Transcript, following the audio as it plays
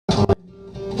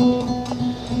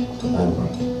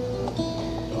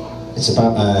It's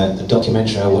about a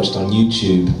documentary I watched on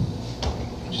YouTube,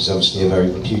 which is obviously a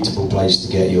very reputable place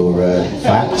to get your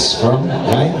facts from,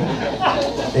 right?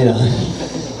 You know.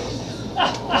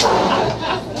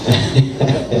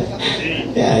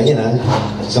 Yeah, you know,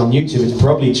 it's on YouTube, it's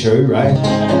probably true, right?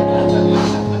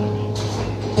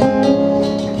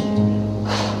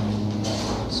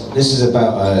 So this is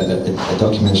about a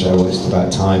documentary I watched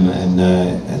about time, and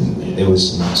there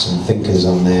was some thinkers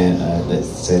on there that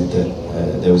said that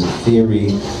there was a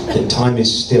theory that time is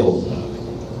still.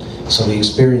 So we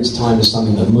experience time as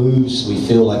something that moves, we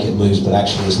feel like it moves, but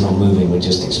actually it's not moving, we're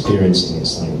just experiencing it,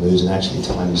 something that moves, and actually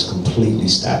time is completely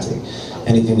static.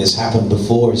 Anything that's happened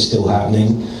before is still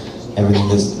happening, everything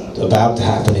that's about to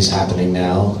happen is happening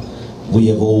now. We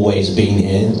have always been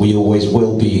here, we always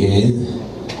will be here.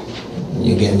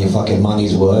 You're getting your fucking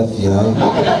money's worth, you know.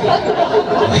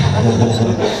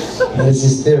 It's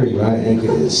this theory, right? I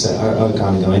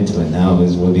can't go into it now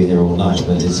because we'll be here all night,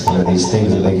 but it's one of these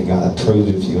things that they can kind of prove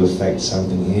if you affect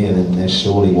something here, then there's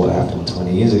surely what happened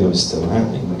 20 years ago is still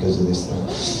happening because of this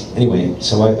thing. Anyway,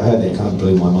 so I heard it, kind of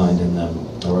blew my mind, and I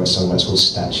wrote a song that's called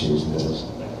Statues.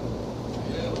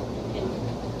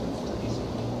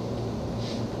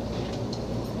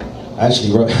 I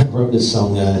actually wrote this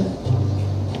song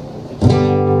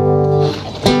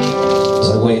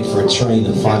waiting for a train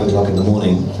at 5 o'clock in the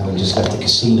morning, having just left the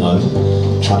casino,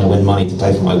 trying to win money to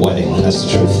pay for my wedding, and that's the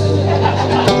truth.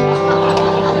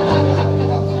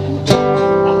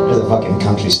 There's a fucking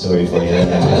country story for you.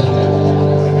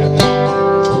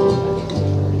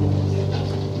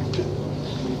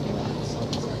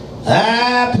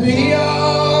 I pity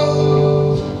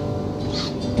all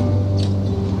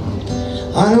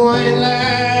on one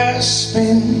last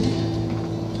spin.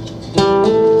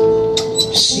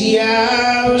 See,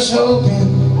 I was hoping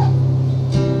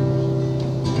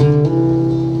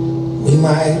we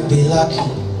might be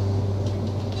lucky,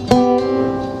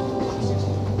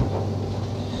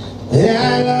 but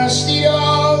I lost it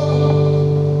all,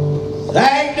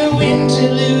 like the winter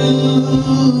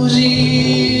loses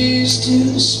to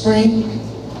the spring.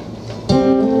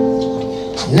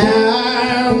 Now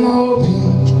I'm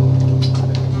hoping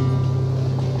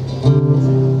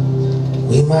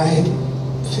we might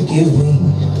forgive me.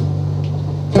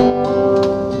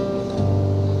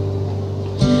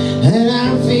 And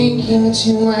I'm thinking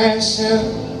to myself,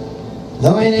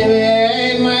 though I never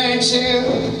had my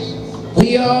chance,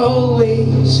 we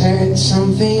always had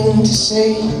something to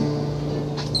say.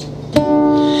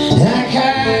 And I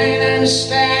can't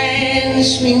understand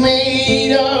this, we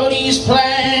made all these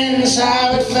plans,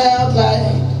 how it felt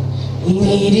like we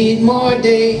needed more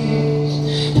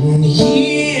days, and the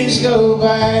years go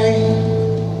by.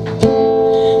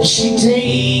 She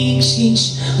takes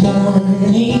each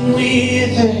morning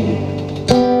with her.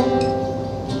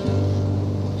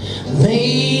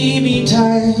 Maybe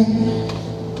time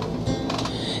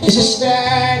is a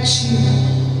statue,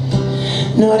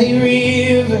 not a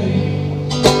river.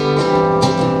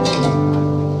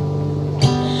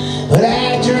 But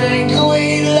I drank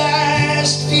away the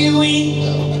last few weeks,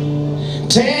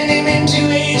 turned him into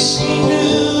a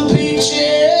single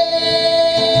picture.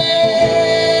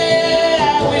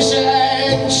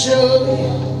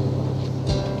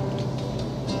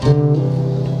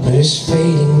 But it's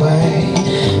fading by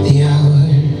the hour.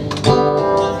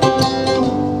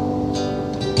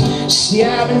 See,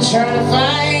 I've been trying to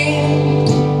find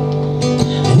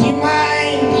a new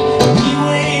mind, a new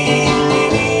way of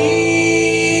living.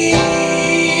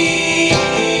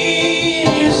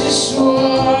 Is this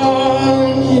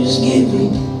one who's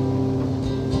giving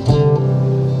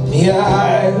me a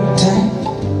hard time?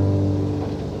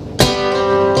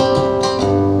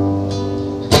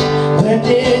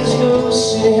 There's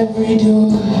ghosts at every door,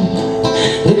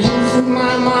 looking through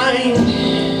my mind,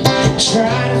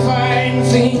 trying to find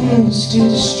things to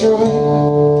destroy.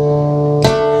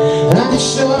 And I'm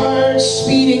sure it's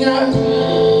speeding up.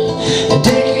 The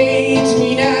decade to me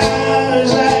now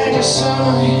is like a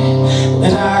summer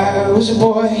when I was a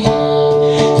boy.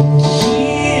 And the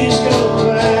years go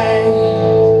by,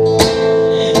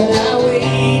 and I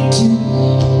wait to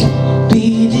be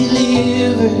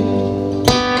delivered.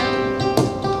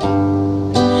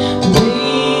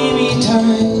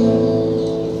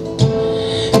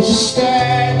 It's a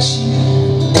statue,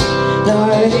 not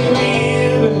a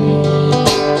river.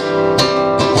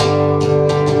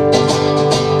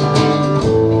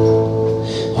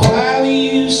 Why were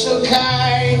you so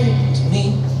kind to me?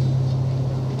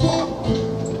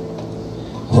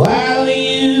 Why were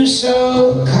you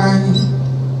so kind?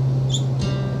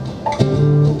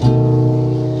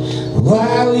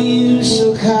 Why were you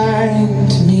so kind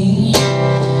to me?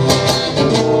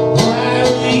 Why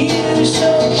were you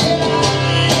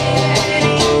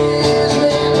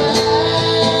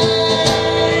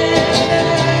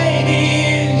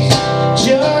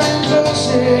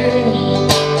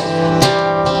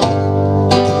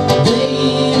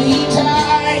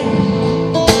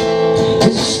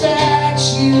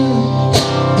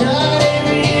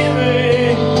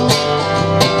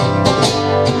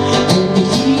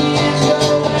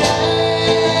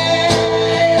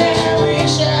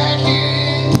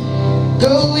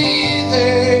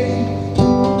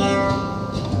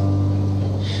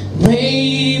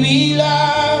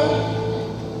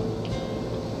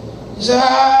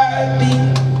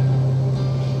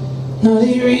Not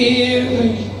a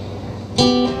river